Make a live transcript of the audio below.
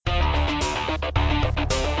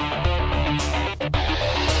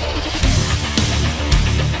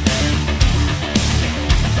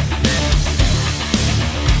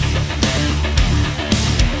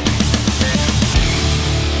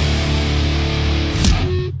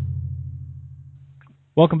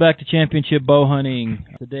Welcome back to Championship Bow Hunting.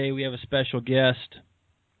 Today we have a special guest.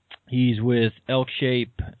 He's with Elk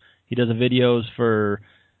Shape. He does the videos for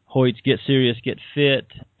Hoyt's Get Serious, Get Fit,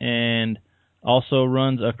 and also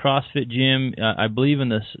runs a CrossFit gym, I believe in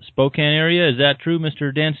the Spokane area. Is that true,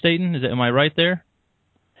 Mr. Dan Staton? Am I right there?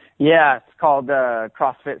 Yeah, it's called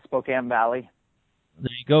CrossFit Spokane Valley.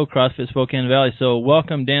 There you go, CrossFit Spokane Valley. So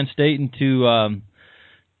welcome, Dan Staton, to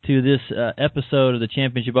this episode of the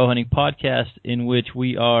Championship Bow Hunting Podcast, in which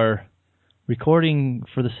we are recording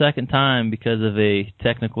for the second time because of a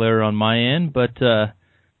technical error on my end. But,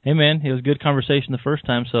 hey, man, it was a good conversation the first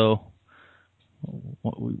time, so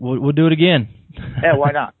we'll do it again. Yeah,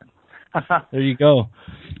 why not? There you go.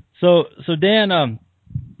 So Dan,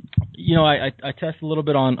 I touched a little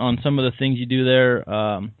bit on some of the things you do there.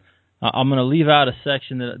 I'm going to leave out a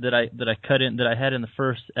section that I cut in, that I had in the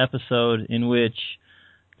first episode, in which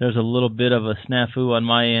there's a little bit of a snafu on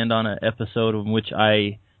my end on an episode in which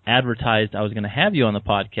I advertised I was going to have you on the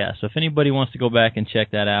podcast. So if anybody wants to go back and check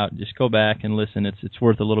that out, just go back and listen. It's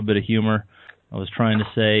worth a little bit of humor. I was trying to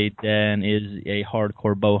say Dan is a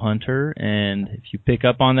hardcore bow hunter, and if you pick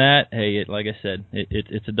up on that, hey, like I said,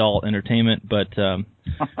 it's adult entertainment, but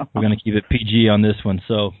we're going to keep it PG on this one.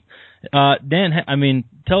 So, Dan,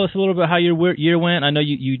 tell us a little bit how your year went. I know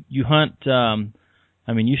you hunt.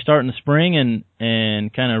 You start in the spring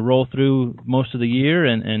and kind of roll through most of the year,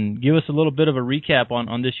 and give us a little bit of a recap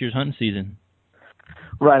on this year's hunting season.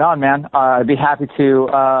 Right on, man. I'd be happy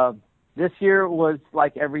to. This year was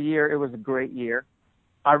like every year. It was a great year.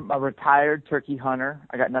 I'm a retired turkey hunter.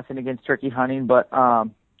 I got nothing against turkey hunting, but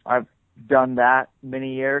I've done that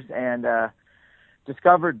many years, and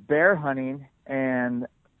discovered bear hunting and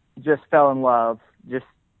just fell in love. Just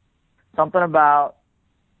something about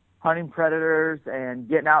hunting predators and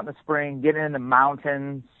getting out in the spring, getting in the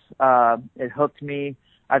mountains. It hooked me.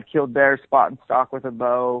 I've killed bears spot and stalk with a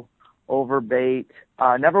bow, over bait,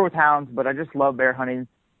 never with hounds, but I just love bear hunting.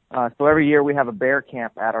 So every year we have a bear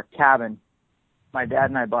camp at our cabin. My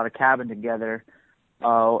dad and I bought a cabin together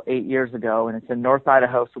 8 years ago, and it's in North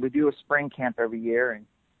Idaho. So we do a spring camp every year,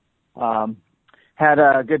 and had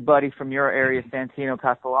a good buddy from your area, Santino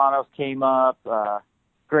Castellanos, came up,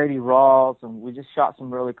 Grady Rawls, and we just shot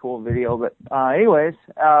some really cool video. But anyways,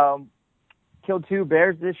 killed 2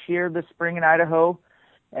 bears this spring in Idaho,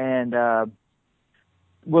 and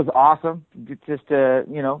was awesome. Just to,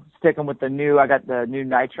 stick them with the new, I got the new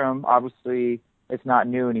Nitrum. Obviously, it's not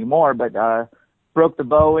new anymore, but broke the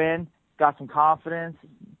bow in, got some confidence,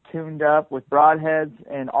 tuned up with broadheads,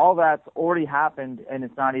 and all that's already happened, and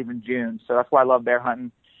it's not even June. So that's why I love bear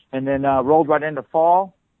hunting. And then rolled right into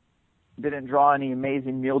fall. Didn't draw any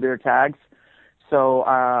amazing mule deer tags. So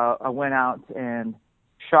I went out and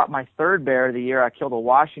shot my 3rd bear of the year. I killed a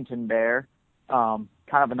Washington bear, kind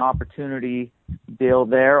of an opportunity deal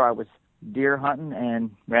there. I was deer hunting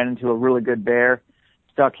and ran into a really good bear,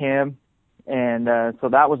 stuck him. And so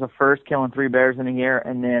that was a first, killing 3 bears in a year.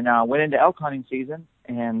 And then went into elk hunting season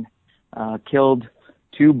and killed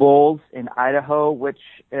 2 bulls in Idaho, which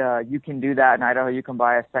you can do that in Idaho. You can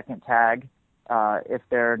buy a second tag if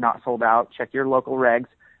they're not sold out. Check your local regs.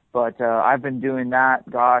 But I've been doing that,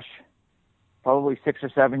 probably 6 or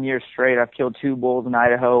 7 years straight. I've killed 2 bulls in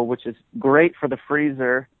Idaho, which is great for the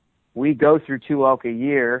freezer. We go through 2 elk a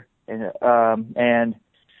year, and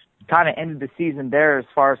kind of ended the season there as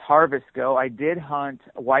far as harvests go. I did hunt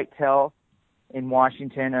whitetail in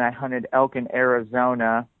Washington, and I hunted elk in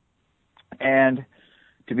Arizona. And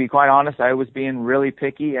to be quite honest, I was being really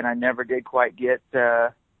picky, and I never did quite get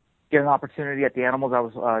an opportunity at the animals I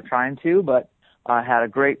was trying to, but I had a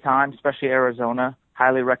great time, especially Arizona.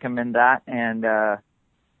 Highly recommend that. And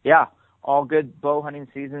all good bow hunting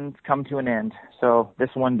seasons come to an end. So this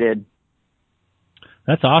one did.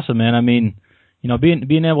 That's awesome, man.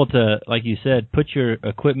 Being able to, like you said, put your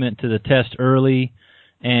equipment to the test early,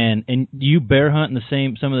 and you bear hunt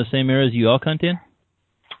in some of the same areas you elk hunt in?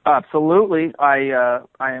 Absolutely. I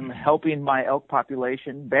am helping my elk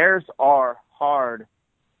population. Bears are hard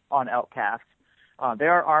on elk calves. They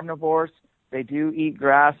are omnivores. They do eat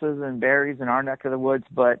grasses and berries in our neck of the woods,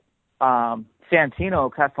 but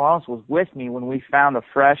Santino Castellanos was with me when we found a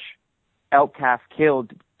fresh elk calf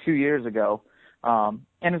killed 2 years ago.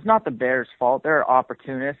 And it's not the bears' fault. They're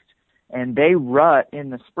opportunists, and they rut in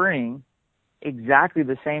the spring exactly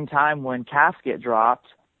the same time when calves get dropped.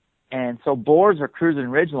 And so boars are cruising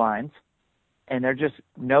ridge lines, and they're just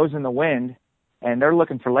nosing the wind, and they're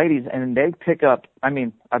looking for ladies, and they pick up,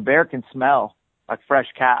 a bear can smell like fresh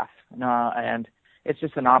calf. And it's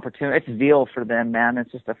just an opportunity. It's veal for them, man.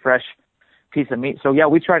 It's just a fresh piece of meat. So, yeah,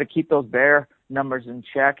 we try to keep those bear numbers in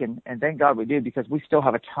check, and thank God we do, because we still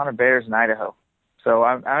have a ton of bears in Idaho. So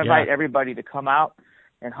I invite everybody to come out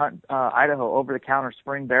and hunt Idaho over-the-counter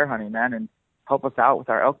spring bear hunting, man, and help us out with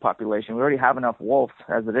our elk population. We already have enough wolves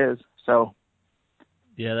as it is. So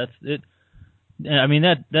yeah, that's it. I mean,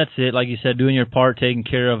 that's it. Like you said, doing your part, taking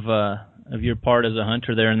care of your part as a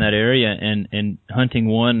hunter there in that area, and hunting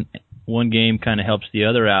one game kind of helps the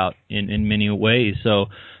other out in many ways. So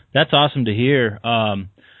that's awesome to hear.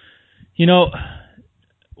 You know,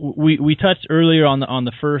 we touched earlier on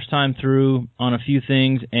the first time through on a few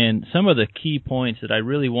things, and some of the key points that I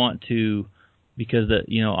really want to, because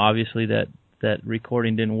obviously that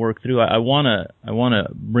recording didn't work through. I wanna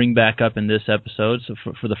bring back up in this episode, so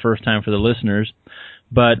for the first time for the listeners.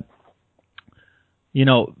 But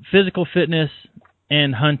physical fitness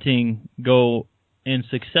and hunting and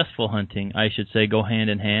successful hunting, I should say, go hand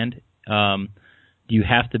in hand. Do you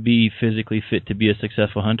have to be physically fit to be a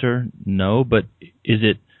successful hunter? No, but is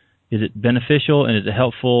it beneficial and is it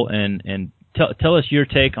helpful? And tell us your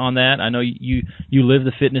take on that. I know you live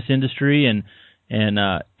the fitness industry and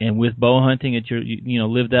with bow hunting,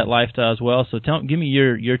 live that lifestyle as well. So give me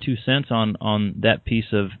your 2 cents on that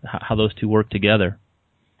piece of how those two work together.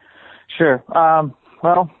 Sure.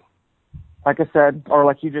 Well, like I said, or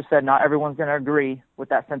like you just said, not everyone's going to agree with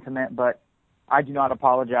that sentiment, but I do not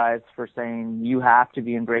apologize for saying you have to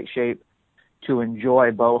be in great shape to enjoy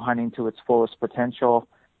bow hunting to its fullest potential.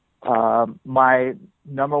 My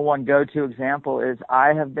number one go-to example is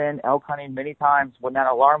I have been elk hunting many times when that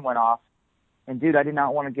alarm went off. And, dude, I did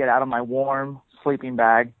not want to get out of my warm sleeping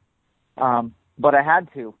bag, but I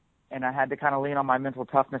had to. And I had to kind of lean on my mental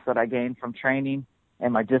toughness that I gained from training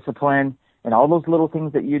and my discipline and all those little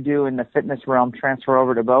things that you do in the fitness realm transfer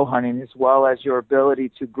over to bow hunting, as well as your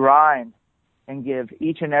ability to grind and give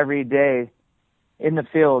each and every day in the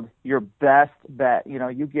field your best bet.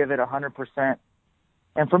 You give it 100%.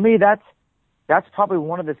 And for me, that's probably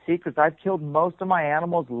one of the secrets. I've killed most of my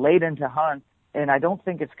animals late into hunts, and I don't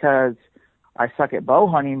think it's because I suck at bow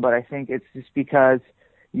hunting, but I think it's just because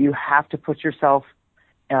you have to put yourself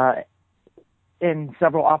in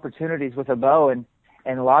several opportunities with a bow, and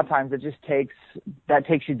a lot of times it just takes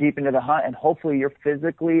you deep into the hunt, and hopefully you're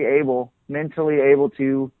physically able, mentally able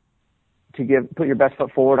to put your best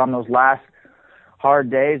foot forward on those last hard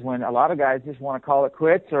days when a lot of guys just want to call it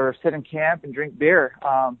quits or sit in camp and drink beer.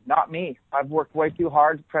 Not me. I've worked way too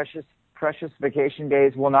hard. Precious vacation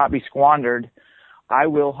days will not be squandered. I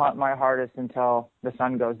will hunt my hardest until the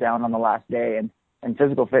sun goes down on the last day, and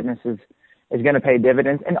physical fitness is going to pay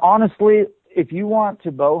dividends. And honestly, if you want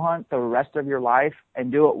to bow hunt the rest of your life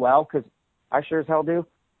and do it well, because I sure as hell do,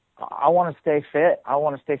 I want to stay fit. I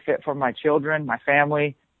want to stay fit for my children, my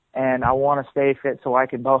family, and I want to stay fit so I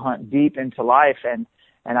can bow hunt deep into life, and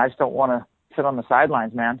I just don't want to sit on the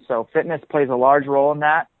sidelines, man. So fitness plays a large role in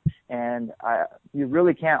that, and you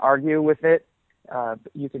really can't argue with it.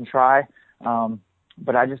 You can try,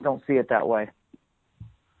 but I just don't see it that way.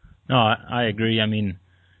 No, I agree. I mean,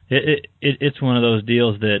 it's one of those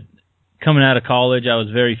deals that coming out of college, I was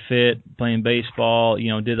very fit, playing baseball,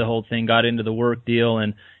 did the whole thing, got into the work deal,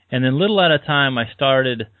 and then little at a time I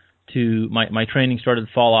started to, my training started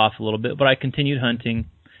to fall off a little bit, but I continued hunting,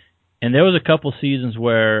 and there was a couple seasons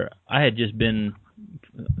where I had just been,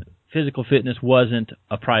 physical fitness wasn't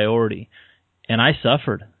a priority, and I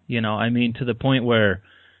suffered, to the point where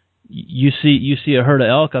you see a herd of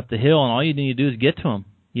elk up the hill, and all you need to do is get to them,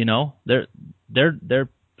 they're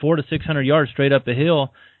 400 to 600 yards straight up the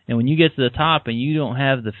hill, and when you get to the top and you don't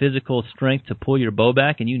have the physical strength to pull your bow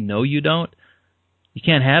back, and you don't, you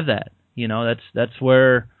can't have that. That's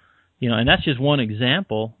where, and that's just one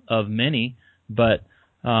example of many. But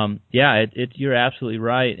you're absolutely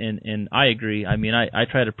right, and I agree. I mean, I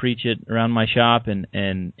try to preach it around my shop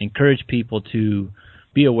and encourage people to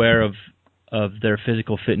be aware of their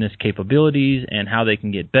physical fitness capabilities and how they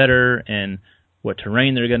can get better and what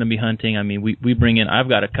terrain they're going to be hunting. I mean, we bring in. I've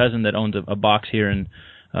got a cousin that owns a box here in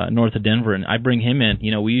north of Denver, and I bring him in.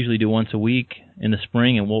 We usually do once a week in the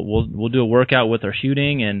spring, and we'll do a workout with our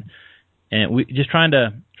shooting, and we just trying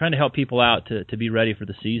to help people out to be ready for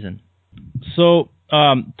the season. So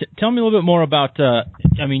tell me a little bit more about.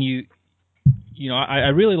 I mean, I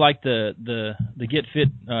really like the Get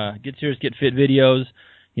Serious, Get Fit videos.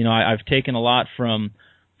 I've taken a lot from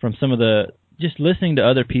some of the, just listening to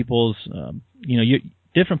other people's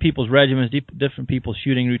different people's regimens, different people's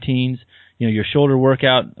shooting routines. Your shoulder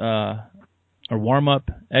workout or warm-up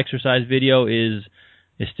exercise video is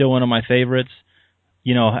still one of my favorites.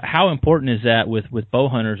 How important is that with bow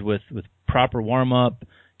hunters with proper warm-up,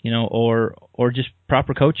 or just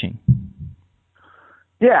proper coaching?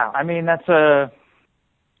 Yeah, I mean,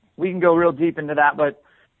 we can go real deep into that, but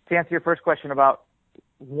to answer your first question about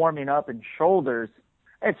warming up in shoulders,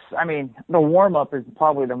 the warm-up is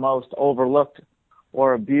probably the most overlooked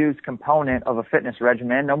or abused component of a fitness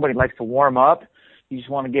regimen. Nobody likes to warm up. You just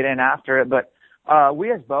want to get in after it. But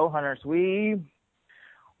we as bow hunters, we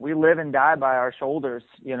live and die by our shoulders.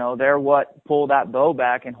 You know, they're what pull that bow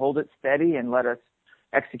back and hold it steady and let us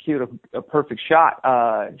execute a perfect shot.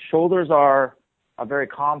 Shoulders are a very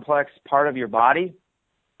complex part of your body.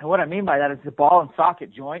 And what I mean by that is the ball and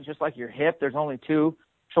socket joint, just like your hip. There's only two,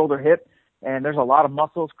 shoulder, hip, and there's a lot of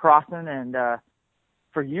muscles crossing. And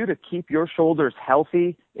for you to keep your shoulders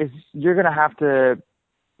healthy, you're going to have to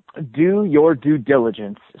do your due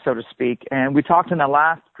diligence, so to speak. And we talked in the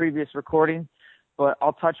last previous recording, but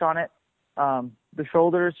I'll touch on it. The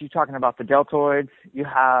shoulders, you're talking about the deltoids. You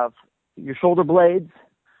have your shoulder blades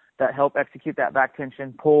that help execute that back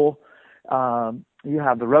tension pull. You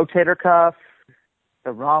have the rotator cuff,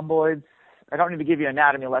 the rhomboids. I don't need to give you an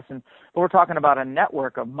anatomy lesson, but we're talking about a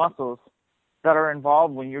network of muscles that are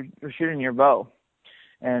involved when you're shooting your bow.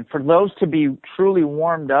 And for those to be truly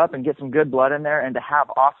warmed up and get some good blood in there and to have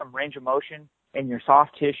awesome range of motion in your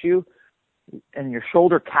soft tissue and your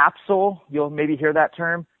shoulder capsule, you'll maybe hear that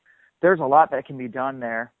term, there's a lot that can be done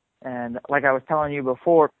there. And like I was telling you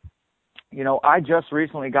before, you know, I just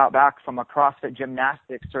recently got back from a CrossFit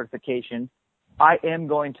gymnastics certification. I am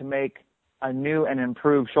going to make a new and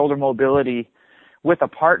improved shoulder mobility with a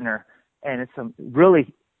partner, and it's some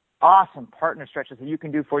really awesome partner stretches that you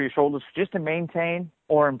can do for your shoulders just to maintain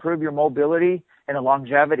or improve your mobility and the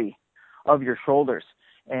longevity of your shoulders.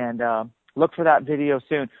 And look for that video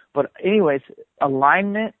soon. But anyways,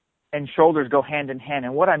 alignment and shoulders go hand in hand.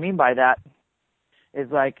 And what I mean by that is,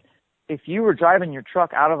 like, if you were driving your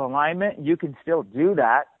truck out of alignment, you can still do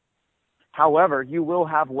that. However, you will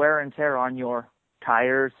have wear and tear on your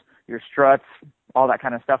tires, your struts, all that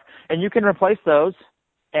kind of stuff. And you can replace those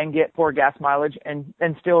and get poor gas mileage and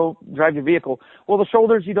still drive your vehicle. Well, the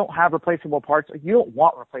shoulders, you don't have replaceable parts. You don't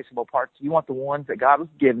want replaceable parts. You want the ones that God has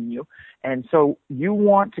given you. And so you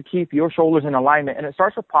want to keep your shoulders in alignment. And it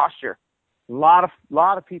starts with posture. A lot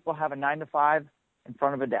of people have a 9-to-5 in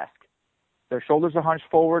front of a desk. Their shoulders are hunched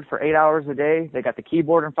forward for 8 hours a day. They got the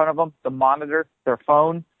keyboard in front of them, the monitor, their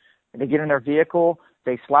phone. They get in their vehicle.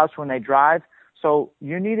 They slouch when they drive. So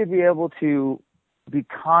you need to be able to be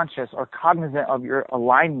conscious or cognizant of your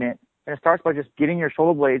alignment. And it starts by just getting your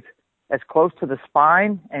shoulder blades as close to the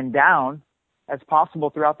spine and down as possible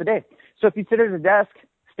throughout the day. So if you sit at a desk,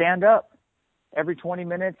 stand up every 20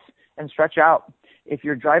 minutes and stretch out. If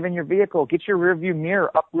you're driving your vehicle, get your rear view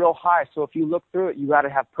mirror up real high. So if you look through it, you got to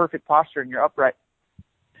have perfect posture and you're upright.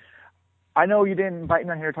 I know you didn't invite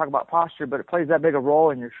me on here to talk about posture, but it plays that big a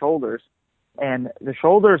role in your shoulders. And the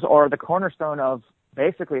shoulders are the cornerstone of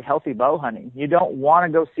basically healthy bow hunting. You don't want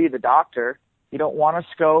to go see the doctor. You don't want to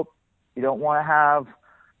scope. You don't want to have,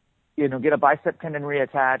 get a bicep tendon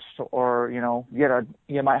reattached or,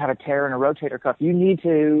 you might have a tear in a rotator cuff.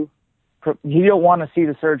 You don't want to see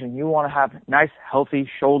the surgeon. You want to have nice, healthy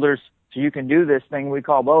shoulders so you can do this thing we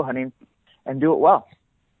call bow hunting and do it well.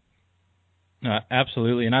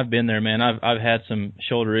 Absolutely, and I've been there, man. I've had some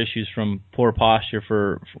shoulder issues from poor posture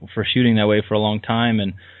for shooting that way for a long time,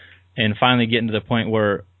 and finally getting to the point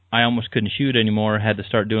where I almost couldn't shoot anymore. Had to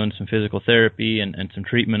start doing some physical therapy and some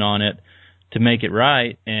treatment on it to make it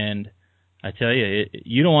right. And I tell you,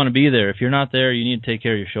 you don't want to be there. If you're not there, you need to take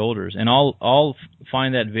care of your shoulders. And I'll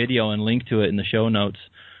find that video and link to it in the show notes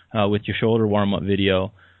with your shoulder warm-up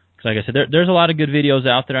video. Like I said, there's a lot of good videos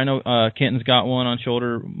out there. I know Kenton's got one on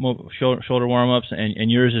shoulder warm-ups,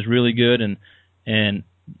 and yours is really good. And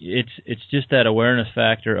it's just that awareness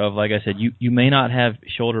factor of, like I said, you may not have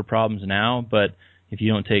shoulder problems now, but if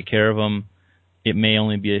you don't take care of them, it may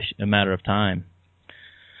only be a matter of time.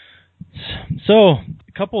 So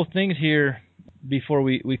a couple of things here before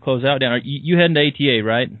we close out, Dan. You heading to ATA,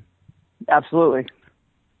 right? Absolutely.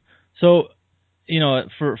 So,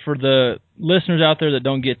 for the listeners out there that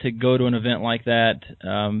don't get to go to an event like that,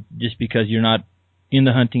 just because you're not in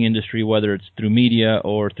the hunting industry, whether it's through media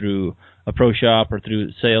or through a pro shop or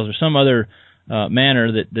through sales or some other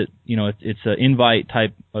manner that it's an invite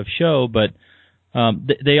type of show, but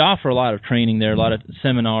they offer a lot of training there, a lot of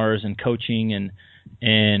seminars and coaching,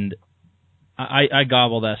 and I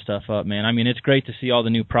gobble that stuff up, man. I mean, it's great to see all the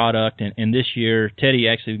new product, and this year, Teddy,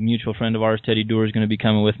 actually a mutual friend of ours, Teddy Doer, is going to be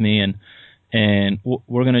coming with me, and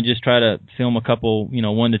we're going to just try to film a couple,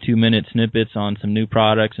 1 to 2 minute snippets on some new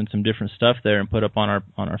products and some different stuff there and put up on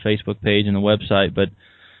our Facebook page and the website. But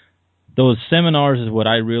those seminars is what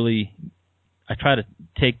I try to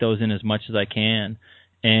take those in as much as I can,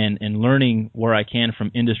 and learning where I can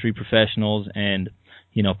from industry professionals and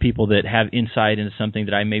people that have insight into something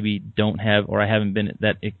that I maybe don't have or I haven't been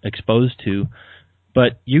that exposed to.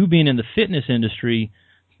 But you being in the fitness industry,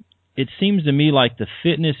 it seems to me like the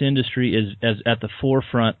fitness industry is at the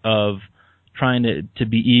forefront of trying to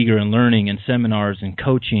be eager and learning and seminars and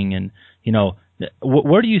coaching and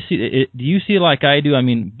where do you see it? Do you see it like I do? I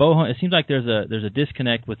mean, it seems like there's a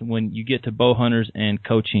disconnect with when you get to bow hunters and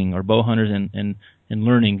coaching or bow hunters and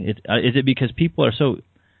learning. Is it because people are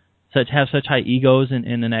have such high egos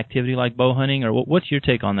in an activity like bow hunting, or what's your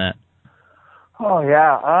take on that? Oh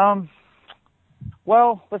yeah.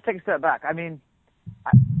 Well, let's take a step back. I mean,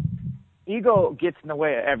 ego gets in the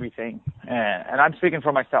way of everything, and I'm speaking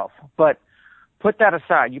for myself. But put that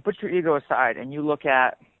aside. You put your ego aside, and you look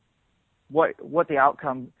at what the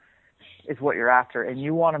outcome is, what you're after, and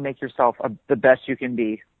you want to make yourself the best you can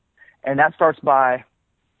be. And that starts by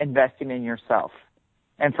investing in yourself.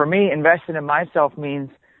 And for me, investing in myself means,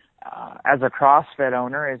 as a CrossFit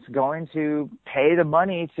owner, is going to pay the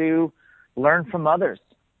money to learn from others,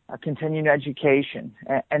 continuing education.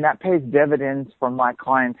 And that pays dividends for my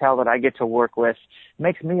clientele that I get to work with. It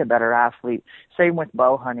makes me a better athlete. Same with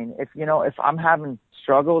bow hunting. If I'm having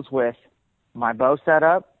struggles with my bow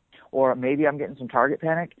setup, or maybe I'm getting some target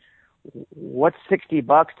panic, what's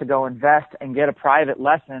 $60 to go invest and get a private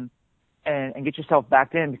lesson and get yourself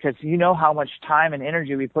back in? Because you know how much time and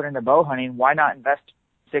energy we put into bow hunting. Why not invest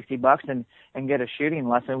 $60 and get a shooting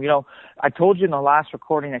lesson? I told you in the last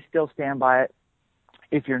recording, I still stand by it.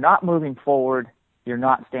 If you're not moving forward, you're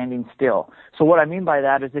not standing still. So what I mean by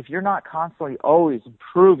that is if you're not constantly always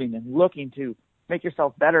improving and looking to make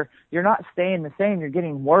yourself better, you're not staying the same, you're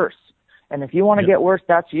getting worse. And if you want to get worse,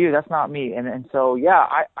 that's you. That's not me. And so, yeah,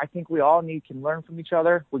 I think we all can learn from each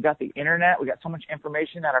other. We got the internet. We got so much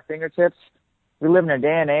information at our fingertips. We live in a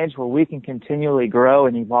day and age where we can continually grow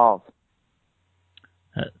and evolve.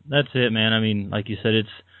 That's it, man. I mean, like you said,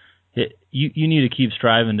 you need to keep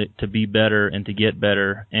striving to be better and to get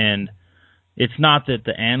better. And it's not that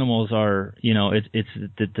the animals are, it's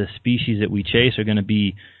that the species that we chase are going to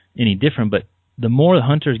be any different. But the more the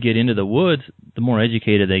hunters get into the woods, the more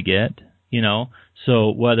educated they get.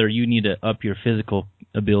 So whether you need to up your physical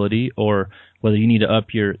ability or whether you need to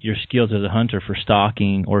up your skills as a hunter for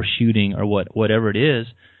stalking or shooting or whatever it is,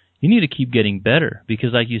 you need to keep getting better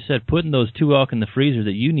because, like you said, putting those 2 elk in the freezer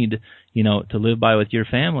that you need to live by with your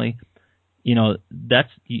family, that's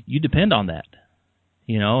you depend on that,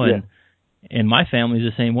 and my family's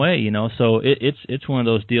the same way, So it's one of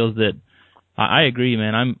those deals that I agree,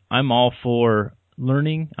 man. I'm all for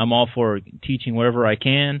learning. I'm all for teaching wherever I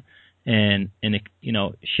can. And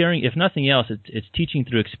sharing, if nothing else, it's teaching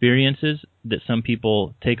through experiences that some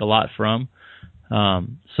people take a lot from.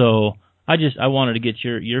 So I wanted to get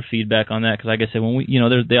your feedback on that because, like I said, when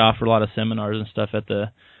they offer a lot of seminars and stuff at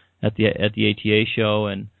the ATA show,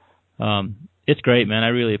 and it's great, man. I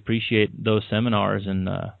really appreciate those seminars, and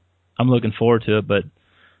I'm looking forward to it. But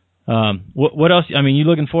what else? I mean, you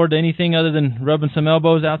looking forward to anything other than rubbing some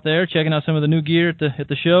elbows out there, checking out some of the new gear at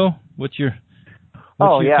the show? What's your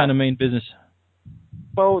kind of main business?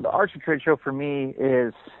 So the archery trade show for me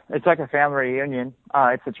it's like a family reunion.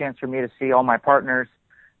 It's a chance for me to see all my partners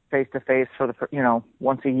face to face for the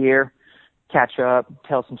once a year, catch up,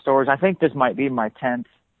 tell some stories. I think this might be my 10th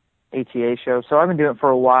ATA show, so I've been doing it for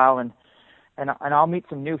a while, and I'll meet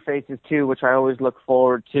some new faces too, which I always look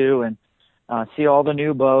forward to, and see all the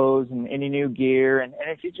new bows and any new gear. And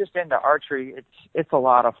if you're just into archery, it's a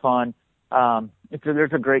lot of fun.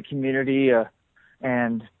 There's a great community.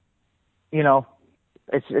 And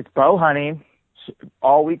it's bow hunting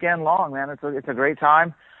all weekend long, man. It's a great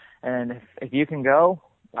time, and if you can go,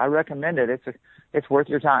 I recommend it. It's worth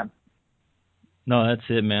your time. No, that's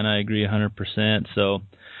it, man. I agree 100%. So,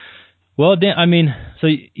 well, Dan, I mean, so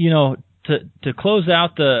to close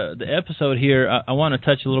out the episode here, I want to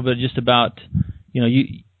touch a little bit just about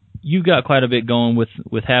you've got quite a bit going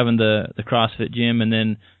with having the CrossFit gym, and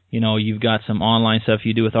then you've got some online stuff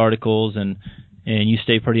you do with articles and you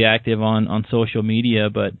stay pretty active on social media,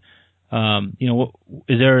 but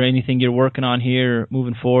is there anything you're working on here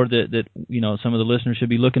moving forward that some of the listeners should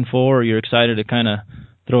be looking for, or you're excited to kind of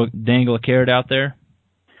dangle a carrot out there?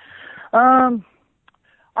 I'm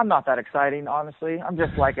not that exciting, honestly. I'm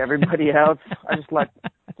just like everybody else. I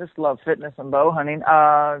just love fitness and bow hunting.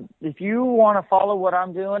 If you want to follow what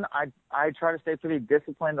I'm doing, I try to stay pretty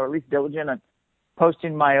disciplined, or at least diligent, on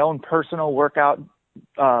posting my own personal workout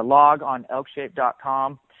log on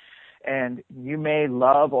elkshape.com, and you may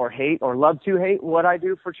love or hate or love to hate what I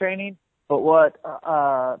do for training, but what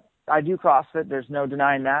I do CrossFit, there's no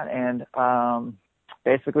denying that, and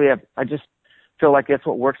basically I just feel like that's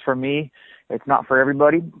what works for me. It's not for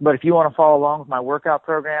everybody. But if you want to follow along with my workout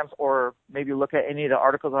programs, or maybe look at any of the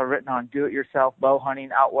articles I've written on do-it-yourself bow hunting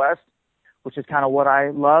out west, which is kind of what I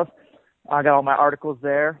love, I got all my articles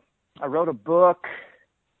there. I wrote a book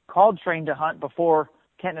called Train to Hunt before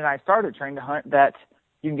Kent and I started Train to Hunt, that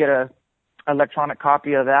you can get a electronic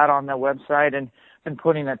copy of that on the website, and been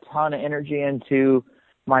putting a ton of energy into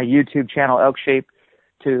my YouTube channel, Elk Shape,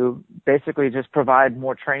 to basically just provide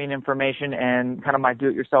more training information and kind of my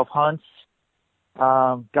do-it-yourself hunts.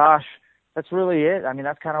 Gosh, that's really it. I mean,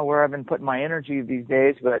 that's kind of where I've been putting my energy these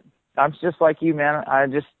days, but I'm just like you, man. I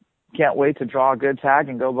just can't wait to draw a good tag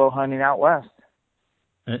and go bow hunting out west.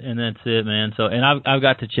 And that's it, man. So, and I've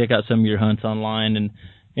got to check out some of your hunts online, and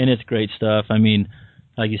it's great stuff. I mean,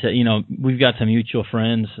 like you said, you know, we've got some mutual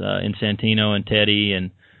friends in Santino and Teddy,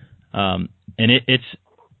 and it's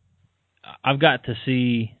I've got to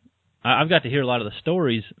hear a lot of the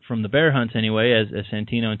stories from the bear hunts anyway, as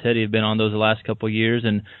Santino and Teddy have been on those the last couple of years,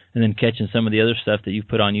 and then catching some of the other stuff that you've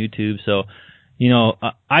put on YouTube. So, you know,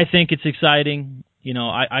 I think it's exciting. You know,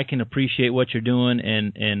 I can appreciate what you're doing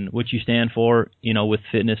and what you stand for, you know, with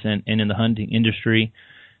fitness and in the hunting industry.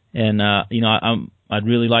 And, you know, I'd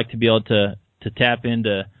really like to be able to tap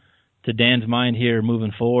into Dan's mind here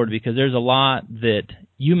moving forward, because there's a lot that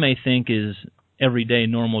you may think is everyday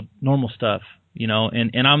normal stuff, you know,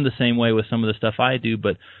 and I'm the same way with some of the stuff I do.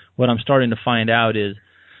 But what I'm starting to find out is,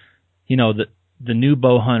 you know, the new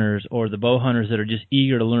bow hunters, or the bow hunters that are just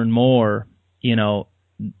eager to learn more, you know,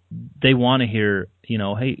 they want to hear, you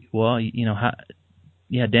know, hey, well, you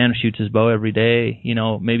know, Dan shoots his bow every day. You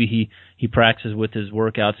know, maybe he practices with his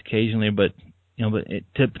workouts occasionally, but you know,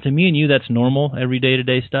 to me and you, that's normal, everyday to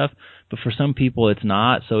day stuff. But for some people, it's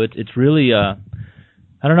not. So it's really, I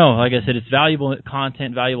don't know. Like I said, it's valuable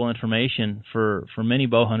content, valuable information for many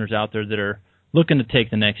bow hunters out there that are looking to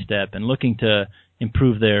take the next step and looking to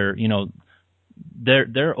improve their, you know,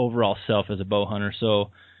 their overall self as a bow hunter.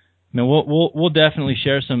 So, I mean, we'll definitely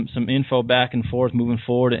share some info back and forth moving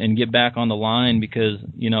forward and get back on the line, because,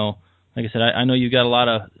 you know, like I said, I know you got a lot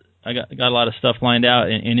of stuff lined out,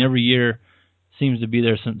 and every year seems to be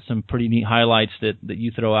there some pretty neat highlights that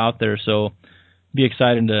you throw out there. So be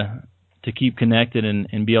excited to keep connected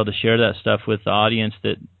and be able to share that stuff with the audience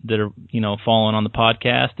that are, you know, following on the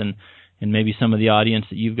podcast, and maybe some of the audience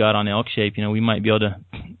that you've got on Elk Shape. You know, we might be able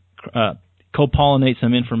to co-pollinate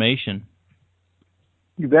some information.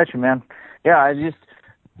 You betcha, man. Yeah,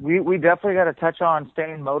 we definitely got to touch on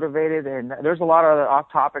staying motivated, and there's a lot of other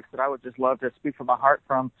off topics that I would just love to speak from my heart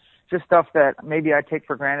from, just stuff that maybe I take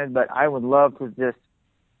for granted, but I would love to just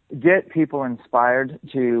get people inspired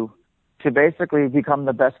to basically become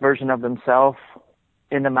the best version of themselves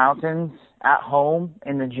in the mountains, at home,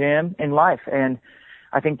 in the gym, in life. And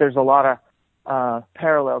I think there's a lot of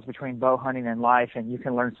parallels between bow hunting and life, and you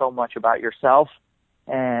can learn so much about yourself.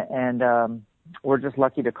 And we're just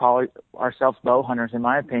lucky to call ourselves bow hunters, in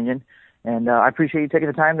my opinion. And I appreciate you taking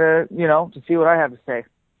the time to see what I have to say.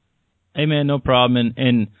 Hey, man, no problem.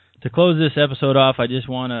 And to close this episode off, I just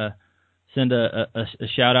want to send a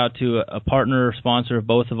shout out to a partner sponsor of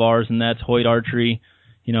both of ours, and that's Hoyt Archery.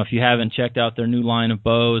 You know, if you haven't checked out their new line of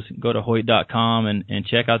bows, go to Hoyt.com and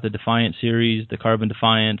check out the Defiant series. The Carbon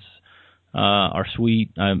Defiants are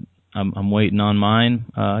sweet. I'm waiting on mine.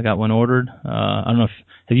 I got one ordered. I don't know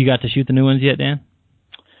have you got to shoot the new ones yet, Dan?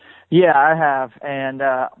 Yeah, I have, and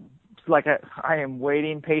I am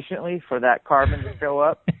waiting patiently for that carbon to show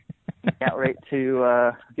up. Can't wait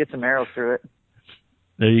to get some arrows through it.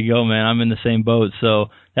 There you go, man. I'm in the same boat. So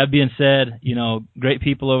that being said, you know, great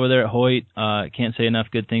people over there at Hoyt. Can't say enough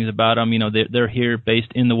good things about them. You know, they're here,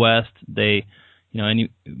 based in the West. They, you know,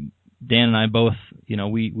 Dan and I both, you know,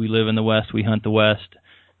 we live in the West. We hunt the West,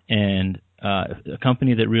 and a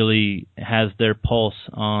company that really has their pulse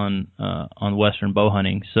on Western bow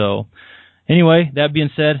hunting. So anyway, that being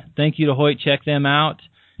said, thank you to Hoyt. Check them out.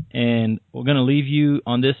 And we're going to leave you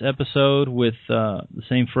on this episode with the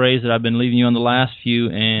same phrase that I've been leaving you on the last few,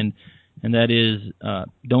 and that is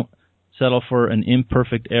don't settle for an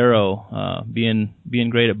imperfect arrow. Being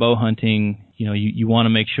great at bow hunting, you know, you want to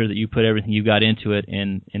make sure that you put everything you got into it,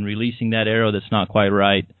 and releasing that arrow that's not quite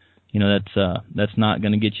right, you know, that's not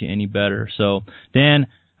going to get you any better. So, Dan,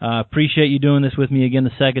 appreciate you doing this with me again the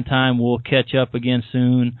second time. We'll catch up again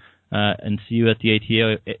soon. And see you at the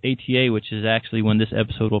ATA, which is actually when this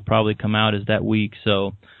episode will probably come out, is that week.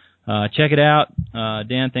 So check it out.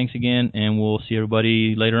 Dan, thanks again, and we'll see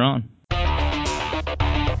everybody later on.